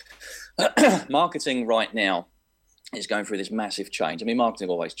point there. Marketing right now is going through this massive change. I mean, marketing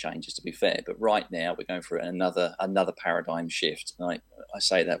always changes, to be fair, but right now we're going through another paradigm shift. And I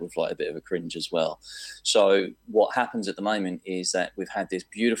say that with like a bit of a cringe as well. So what happens at the moment is that we've had this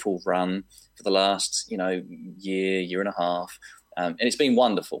beautiful run for the last, year and a half. And it's been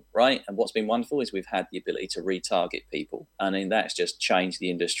wonderful, right? And what's been wonderful is we've had the ability to retarget people. I mean, that's just changed the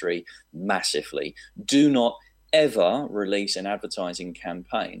industry massively. Do not ever release an advertising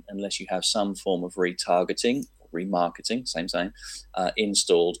campaign unless you have some form of retargeting, remarketing, same,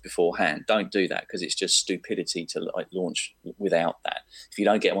 installed beforehand. Don't do that, because it's just stupidity to launch without that. If you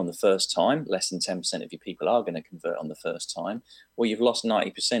don't get them on the first time, less than 10% of your people are going to convert on the first time. Well, you've lost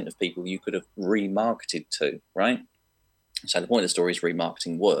 90% of people you could have remarketed to, right? So the point of the story is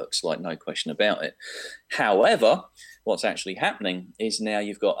remarketing works, like no question about it. However, what's actually happening is now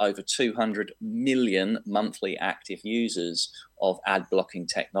you've got over 200 million monthly active users of ad blocking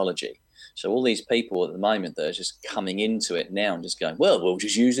technology. So all these people at the moment that are just coming into it now and just going, well, we'll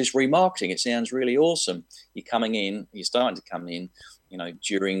just use this remarketing. It sounds really awesome. You're starting to come in,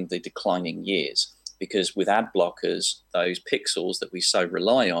 during the declining years. Because with ad blockers, those pixels that we so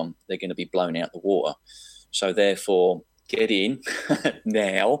rely on, they're going to be blown out the water. So therefore, get in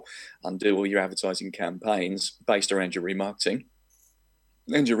now and do all your advertising campaigns based around your remarketing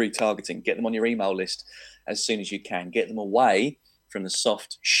and your retargeting. Get them on your email list as soon as you can. Get them away from the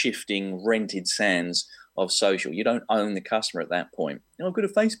soft, shifting, rented sands of social. You don't own the customer at that point. I've got a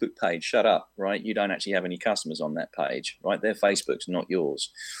Facebook page. Shut up, right? You don't actually have any customers on that page, right? Their Facebook's not yours.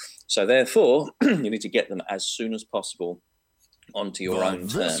 So therefore, you need to get them as soon as possible onto your own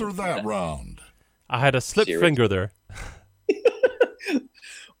terms. This or that round. I had a slip finger there.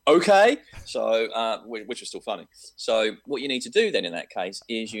 Okay, so which was still funny. So what you need to do then in that case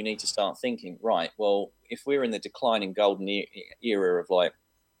is you need to start thinking, right, well, if we're in the declining golden era of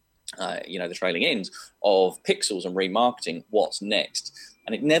the trailing end of pixels and remarketing, what's next?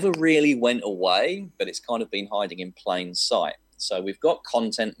 And it never really went away, but it's kind of been hiding in plain sight. So we've got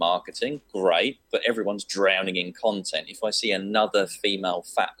content marketing, great, but everyone's drowning in content. If I see another female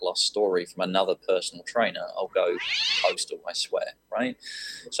fat loss story from another personal trainer, I'll go postal, I swear, right?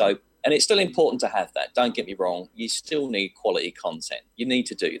 So, and it's still important to have that. Don't get me wrong. You still need quality content. You need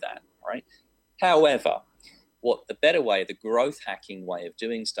to do that, right? However, what the better way, the growth hacking way of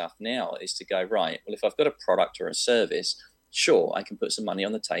doing stuff now is to go, right, well, if I've got a product or a service, sure, I can put some money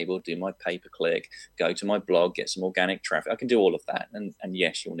on the table, do my pay-per-click, go to my blog, get some organic traffic. I can do all of that. And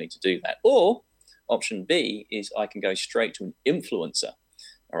yes, you'll need to do that. Or option B is I can go straight to an influencer,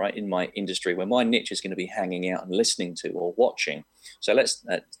 all right, in my industry where my niche is going to be hanging out and listening to or watching. So let's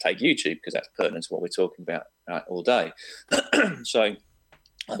take YouTube because that's pertinent to what we're talking about all day. So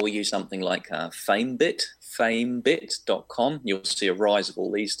we'll use something like famebit.com. You'll see a rise of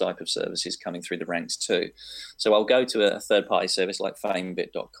all these type of services coming through the ranks too. So I'll go to a third-party service like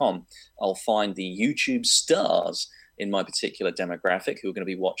famebit.com. I'll find the YouTube stars in my particular demographic who are going to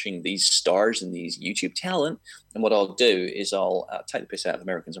be watching these stars and these YouTube talent. And what I'll do is I'll take the piss out of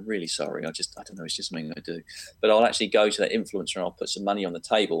Americans. I'm really sorry. I don't know. It's just something I do. But I'll actually go to that influencer and I'll put some money on the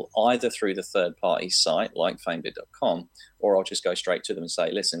table, either through the third-party site like famebit.com, or I'll just go straight to them and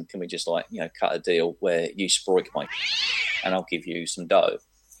say, listen, can we just cut a deal where you sproik my and I'll give you some dough.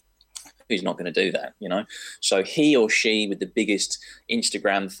 Who's not going to do that, So he or she with the biggest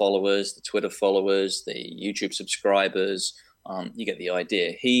Instagram followers, the Twitter followers, the YouTube subscribers, you get the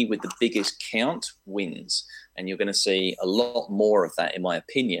idea. He with the biggest count wins. And you're going to see a lot more of that, in my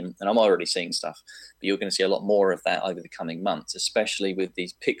opinion. And I'm already seeing stuff, but you're going to see a lot more of that over the coming months, especially with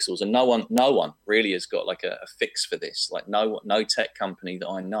these pixels. And no one really has got like a fix for this. Like no tech company that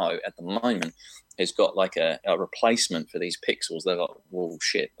I know at the moment has got like a replacement for these pixels. They're like, well,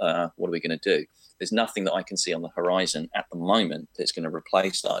 shit, what are we going to do? There's nothing that I can see on the horizon at the moment that's going to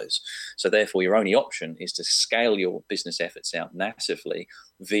replace those. So therefore, your only option is to scale your business efforts out massively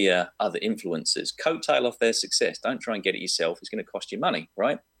via other influencers. Coattail off their success. Don't try and get it yourself. It's going to cost you money,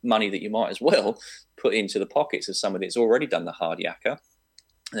 right? Money that you might as well put into the pockets of somebody that's already done the hard yakka.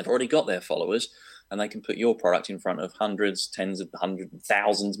 They've already got their followers, and they can put your product in front of hundreds, tens of hundreds,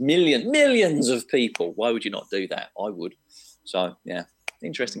 thousands, millions of people. Why would you not do that? I would. So, yeah.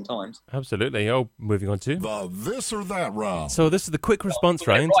 Interesting times. Absolutely. Oh, moving on to the this or that round. So this is the quick response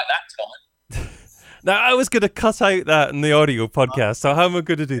round. Right that time. Now, I was going to cut out that in the audio podcast, so how am I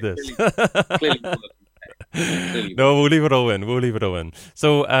going to do this? Clearly. No, we'll leave it all in.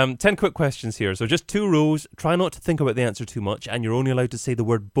 So 10 quick questions here. So just 2 rows. Try not to think about the answer too much, and you're only allowed to say the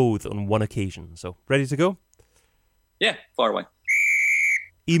word both on one occasion. So ready to go? Yeah, fire away.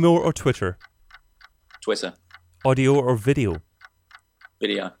 Email or Twitter? Twitter. Audio or video?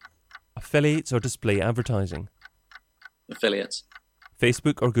 Video. Affiliates or display advertising? Affiliates.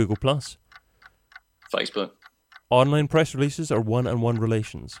 Facebook or Google+? Facebook. Online press releases or one-on-one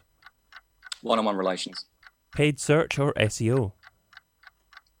relations? One-on-one relations. Paid search or SEO?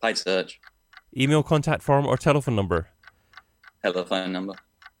 Paid search. Email contact form or telephone number? Telephone number.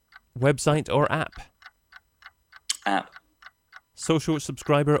 Website or app? App. Social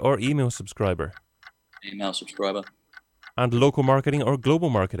subscriber or email subscriber? Email subscriber. And local marketing or global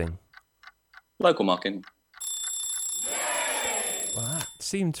marketing? Local marketing. Well, that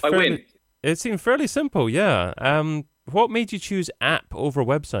seemed I win. It seemed fairly simple, yeah. What made you choose app over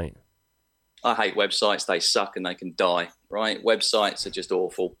website? I hate websites. They suck and they can die, right? Websites are just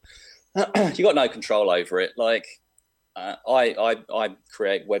awful. You got no control over it. Like, I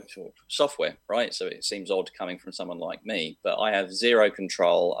create web software, right? So it seems odd coming from someone like me, but I have zero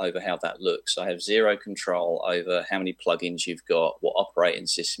control over how that looks. I have zero control over how many plugins you've got, what operating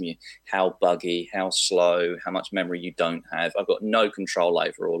system how buggy, how slow, how much memory you don't have. I've got no control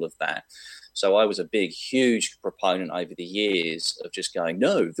over all of that. So I was a big, huge proponent over the years of just going,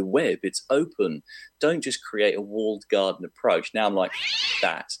 no, the web, it's open. Don't just create a walled garden approach. Now I'm like,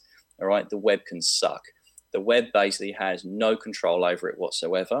 that, all right, the web can suck. The web basically has no control over it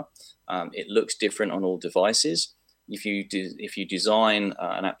whatsoever. It looks different on all devices. If you design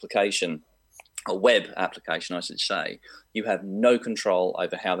an application, a web application, I should say, you have no control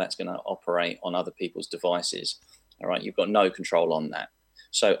over how that's going to operate on other people's devices. All right, you've got no control on that.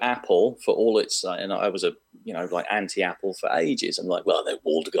 So Apple, for all its, and I was anti-Apple for ages. I'm like, well, their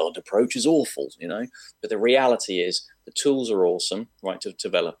walled garden approach is awful, But the reality is, the tools are awesome, right, to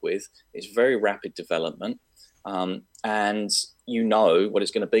develop with. It's very rapid development, and you know what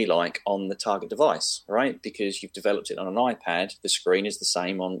it's going to be like on the target device, right? Because you've developed it on an iPad. The screen is the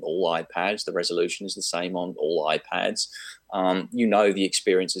same on all iPads. The resolution is the same on all iPads. The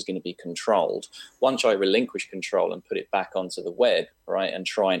experience is going to be controlled. Once I relinquish control and put it back onto the web, right, and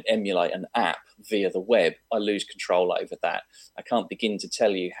try and emulate an app via the web, I lose control over that. I can't begin to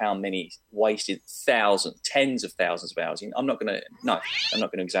tell you how many wasted tens of thousands of hours. I'm not going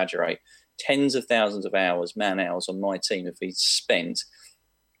to exaggerate. Tens of thousands of hours, man hours on my team have been spent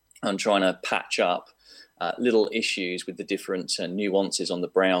on trying to patch up little issues with the different nuances on the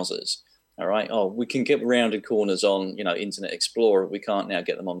browsers. All right. Oh, we can get rounded corners on, Internet Explorer. We can't now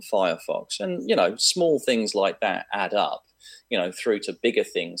get them on Firefox. And, small things like that add up, through to bigger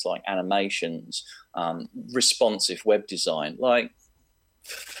things like animations, responsive web design, like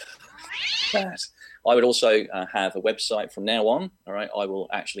that. I would also have a website from now on. All right. I will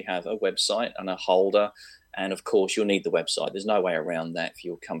actually have a website and a holder. And of course, you'll need the website. There's no way around that for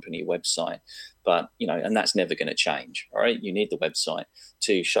your company website. But, and that's never going to change. All right. You need the website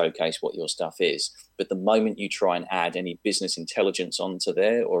to showcase what your stuff is. But the moment you try and add any business intelligence onto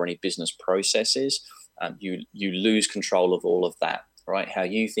there or any business processes, you lose control of all of that. Right? How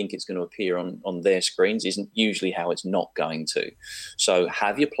you think it's going to appear on their screens isn't usually how it's not going to. So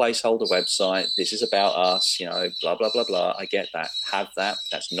have your placeholder website. This is about us, blah, blah, blah, blah. I get that. Have that.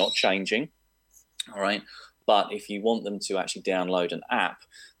 That's not changing. All right. But if you want them to actually download an app,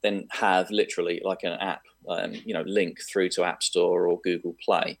 then have literally like an app, link through to App Store or Google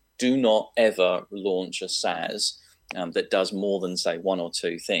Play. Do not ever launch a SaaS that does more than, say, one or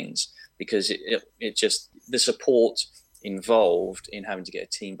two things, because it just, the support involved in having to get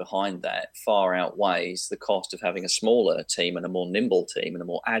a team behind that far outweighs the cost of having a smaller team and a more nimble team and a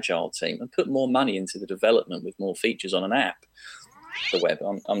more agile team, and put more money into the development with more features on an app. The web,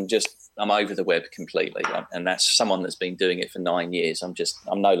 I'm over the web completely, and that's someone that's been doing it for 9 years.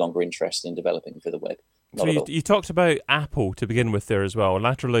 I'm no longer interested in developing for the web. So you talked about Apple to begin with there as well,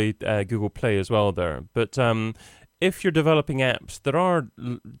 laterally Google Play as well there. But if you're developing apps, there are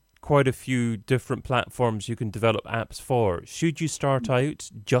quite a few different platforms you can develop apps for. Should you start out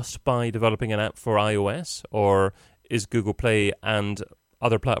just by developing an app for iOS, or is Google Play and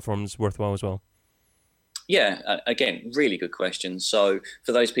other platforms worthwhile as well? Yeah, again, really good question. So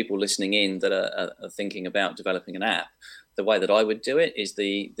for those people listening in that are thinking about developing an app, the way that I would do it is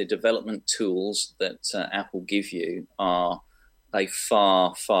the development tools that Apple give you they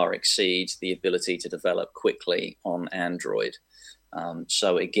far, far exceed the ability to develop quickly on Android.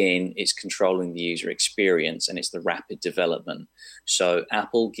 So again, it's controlling the user experience and it's the rapid development. So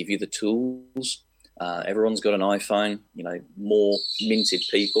Apple give you the tools. Everyone's got an iPhone. More minted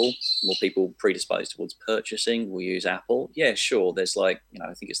people, more people predisposed towards purchasing will use Apple. Yeah, sure. There's I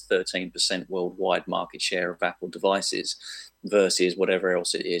think it's 13% worldwide market share of Apple devices versus whatever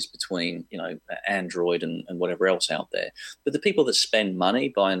else it is between, Android and whatever else out there. But the people that spend money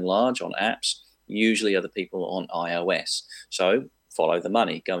by and large on apps usually are the people on iOS. So follow the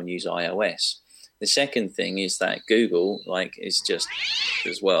money, go and use iOS. The second thing is that Google, is just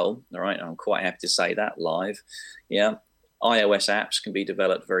as well. All right, I'm quite happy to say that live. Yeah, iOS apps can be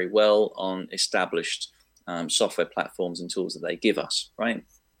developed very well on established software platforms and tools that they give us. Right.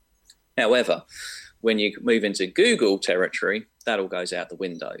 However, when you move into Google territory, that all goes out the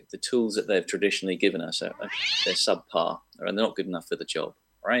window. The tools that they've traditionally given us they're subpar, and they're not good enough for the job.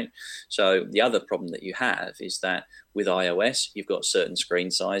 Right. So the other problem that you have is that with iOS, you've got certain screen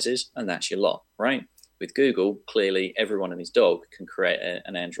sizes, and that's your lot. Right. With Google, clearly everyone and his dog can create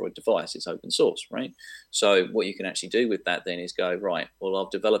an Android device. It's open source. Right. So what you can actually do with that then is go, right, well, I'll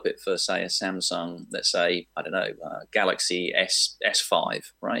develop it for, say, a Samsung, let's say, I don't know, Galaxy S5.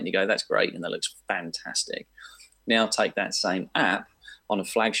 Right. And you go, that's great. And that looks fantastic. Now take that same app on a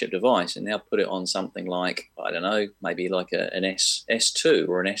flagship device and now put it on something like, I don't know, maybe like an S2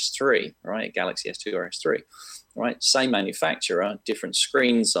 or an S3, right? A Galaxy S2 or S3, right? Same manufacturer, different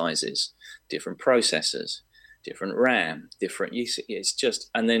screen sizes, different processors, different RAM, different use. It's just,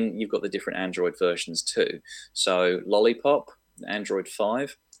 and then you've got the different Android versions too. So Lollipop, Android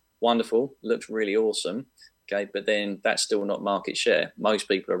 5, wonderful, looks really awesome. Okay, but then that's still not market share. Most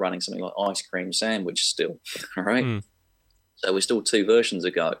people are running something like Ice Cream Sandwich still, all right? So we're still 2 versions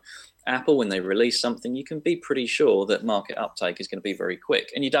ago. Apple, when they release something, you can be pretty sure that market uptake is going to be very quick.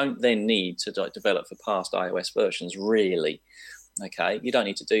 And you don't then need to develop for past iOS versions, really. Okay, you don't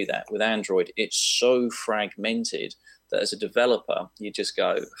need to do that. With Android, it's so fragmented that as a developer, you just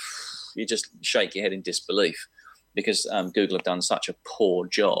shake your head in disbelief because Google have done such a poor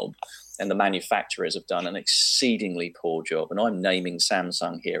job and the manufacturers have done an exceedingly poor job. And I'm naming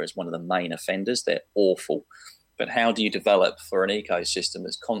Samsung here as one of the main offenders. They're awful. But how do you develop for an ecosystem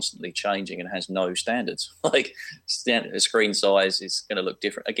that's constantly changing and has no standards? Like screen size is going to look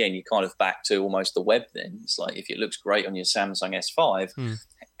different. Again, you're kind of back to almost the web then. It's like if it looks great on your Samsung S5,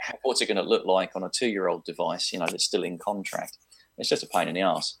 what's it going to look like on a 2-year-old device, that's still in contract? It's just a pain in the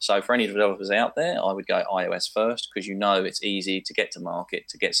ass. So for any developers out there, I would go iOS first because it's easy to get to market,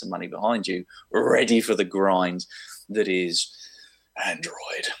 to get some money behind you, ready for the grind that is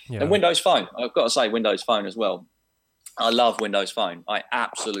Android. And Windows Phone. I've got to say Windows Phone as well. I love Windows Phone. I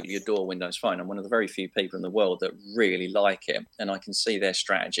absolutely adore Windows Phone. I'm one of the very few people in the world that really like it. And I can see their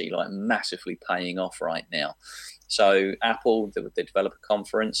strategy like massively paying off right now. So Apple, the developer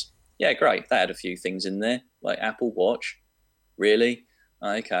conference, yeah, great. They had a few things in there like Apple Watch. Really?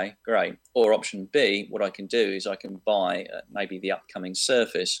 Okay, great. Or option B, what I can do is I can buy maybe the upcoming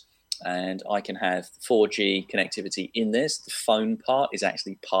Surface and I can have 4G connectivity in this. The phone part is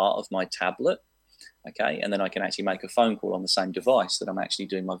actually part of my tablet. Okay, and then I can actually make a phone call on the same device that I'm actually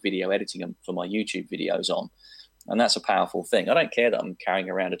doing my video editing for my YouTube videos on. And that's a powerful thing. I don't care that I'm carrying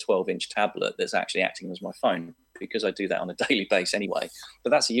around a 12-inch tablet that's actually acting as my phone because I do that on a daily basis anyway. But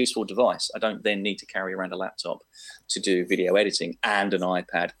that's a useful device. I don't then need to carry around a laptop to do video editing and an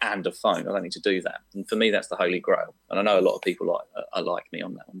iPad and a phone. I don't need to do that. And for me, that's the holy grail. And I know a lot of people are like me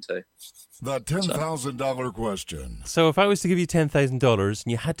on that one too. The $10,000 question. So if I was to give you $10,000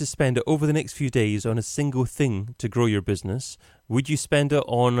 and you had to spend it over the next few days on a single thing to grow your business, would you spend it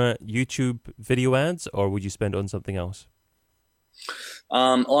on YouTube video ads or would you spend it on something else?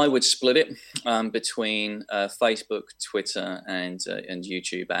 I would split it between Facebook, Twitter, and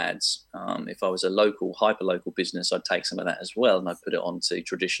YouTube ads. If I was a local, hyper-local business, I'd take some of that as well, and I'd put it onto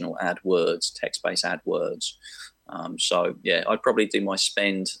traditional AdWords, text-based AdWords. So, yeah, I'd probably do my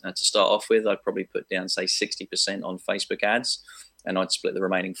spend to start off with. I'd probably put down, say, 60% on Facebook ads, and I'd split the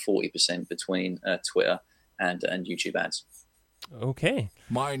remaining 40% between Twitter and YouTube ads. Okay.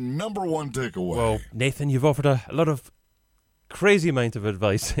 My number one takeaway. Well, Nathan, you've offered a lot of crazy amount of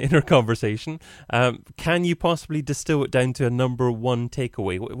advice in our conversation. Can you possibly distill it down to a number one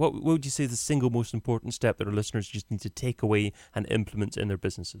takeaway? What would you say is the single most important step that our listeners just need to take away and implement in their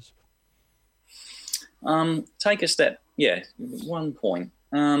businesses? Take a step. Yeah, 1 point.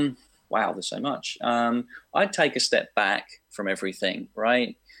 Wow, there's so much. I'd take a step back from everything,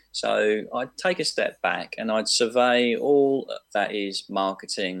 right? So I'd take a step back and I'd survey all that is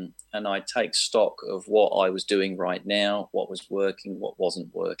marketing and I'd take stock of what I was doing right now, what was working, what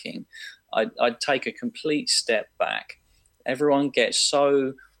wasn't working. I'd take a complete step back. Everyone gets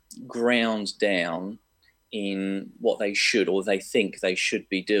so ground down in what they should or they think they should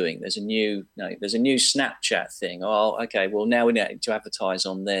be doing. There's a new Snapchat thing. Oh, okay, well now we need to advertise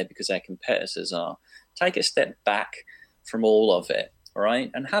on there because our competitors are. Take a step back from all of it. All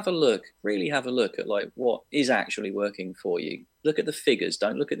right, and really have a look at like what is actually working for you. Look at the figures.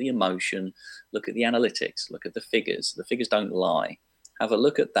 Don't look at the emotion. Look at the analytics. Look at the figures. The figures don't lie. Have a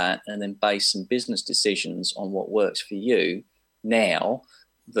look at that and then base some business decisions on what works for you now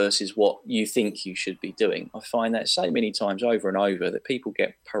versus what you think you should be doing. I find that so many times over and over that people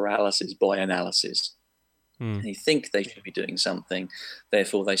get paralysis by analysis. They think they should be doing something.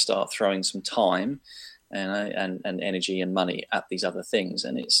 Therefore, they start throwing some time and energy and money at these other things,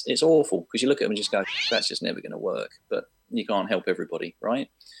 and it's awful because you look at them and just go, that's just never going to work. But you can't help everybody, right?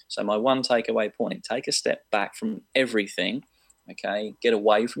 So my one takeaway point: take a step back from everything. Okay, get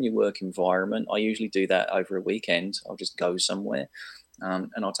away from your work environment. I usually do that over a weekend. I'll just go somewhere, and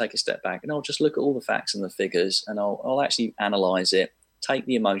I'll take a step back and I'll just look at all the facts and the figures, and I'll actually analyze it, take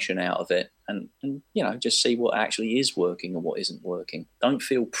the emotion out of it, and just see what actually is working and what isn't working. Don't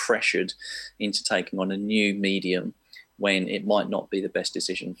feel pressured into taking on a new medium when it might not be the best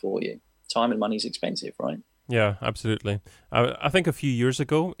decision for you. Time and money is expensive, right? Yeah, absolutely. I think a few years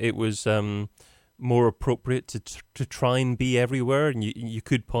ago it was more appropriate to try and be everywhere, and you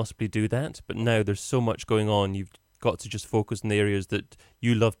could possibly do that. But now there's so much going on. You've got to just focus on the areas that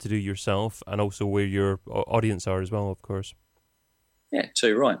you love to do yourself, and also where your audience are as well, of course. Yeah,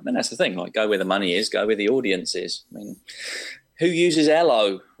 too right. And that's the thing. Like, go where the money is, go where the audience is. I mean, who uses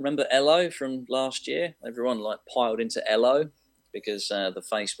Ello? Remember Ello from last year? Everyone like piled into Ello because the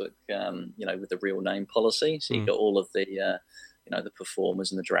Facebook, with the real name policy. So you got all of the, the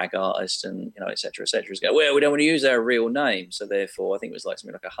performers and the drag artists and, et cetera, go, well, we don't want to use our real name. So therefore, I think it was like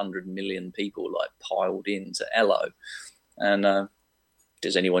something like 100 million people like piled into Ello. And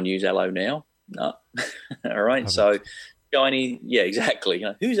does anyone use Ello now? No. All right. So shiny, yeah, exactly.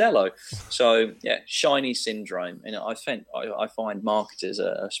 Who's Ello? So yeah, shiny syndrome. And I find marketers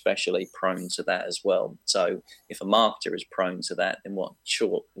are especially prone to that as well. So if a marketer is prone to that, then what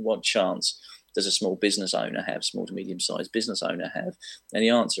chance does a small business owner have, small to medium-sized business owner have? And the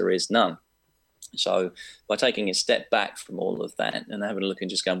answer is none. So by taking a step back from all of that and having a look and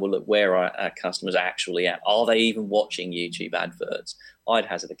just going, well, look, where are our customers actually at? Are they even watching YouTube adverts? I'd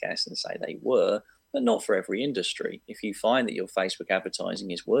hazard a guess and say they were, but not for every industry. If you find that your Facebook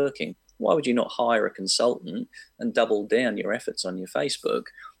advertising is working, why would you not hire a consultant and double down your efforts on your Facebook,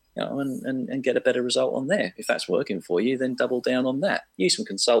 and get a better result on there? If that's working for you, then double down on that. Use some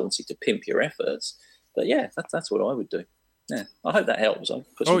consultancy to pimp your efforts. But yeah, that's what I would do. Yeah, I hope that helps. I'll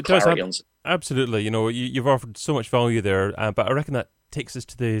put some clarity on. Absolutely. You've offered so much value there, but I reckon that takes us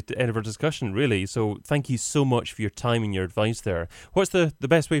to the end of our discussion, really. So thank you so much for your time and your advice there. What's the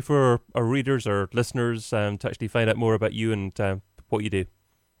best way for our readers or listeners to actually find out more about you and what you do?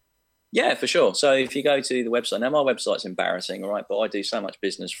 Yeah, for sure. So if you go to the website, now my website's embarrassing, all right, but I do so much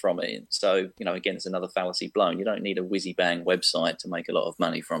business from it. So, again, it's another fallacy blown. You don't need a whizzy-bang website to make a lot of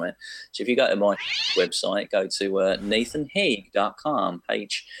money from it. So if you go to my website, go to nathanhague.com,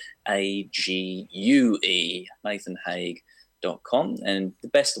 Hague, nathanhague.com. And the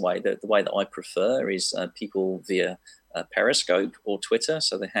best way, the way that I prefer is people via Periscope or Twitter.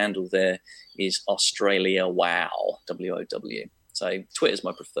 So the handle there is Australia Wow, WOW. So Twitter's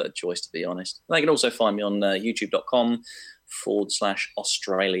my preferred choice, to be honest. And they can also find me on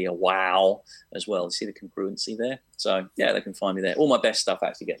youtube.com/Australia Wow as well. You see the congruency there? So yeah, they can find me there. All my best stuff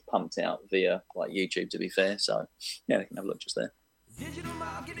actually gets pumped out via like YouTube, to be fair. So yeah, they can have a look just there.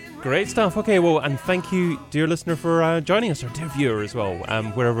 Great stuff. Okay, well, and thank you, dear listener, for joining us, or dear viewer as well,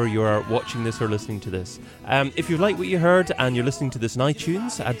 wherever you are watching this or listening to this. If you like what you heard and you're listening to this on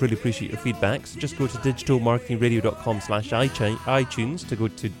iTunes, I'd really appreciate your feedback. So just go to digitalmarketingradio.com/iTunes to go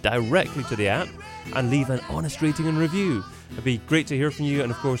directly to the app and leave an honest rating and review. It'd be great to hear from you,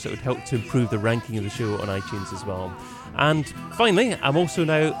 and of course it would help to improve the ranking of the show on iTunes as well. And finally, I'm also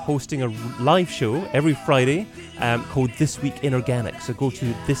now hosting a live show every Friday called This Week in Organic. So go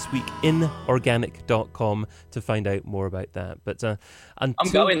to thisweekinorganic.com to find out more about that. But I'm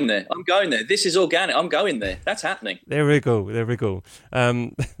going there. This is organic. I'm going there. That's happening. There we go.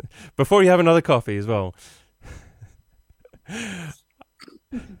 Before you have another coffee as well.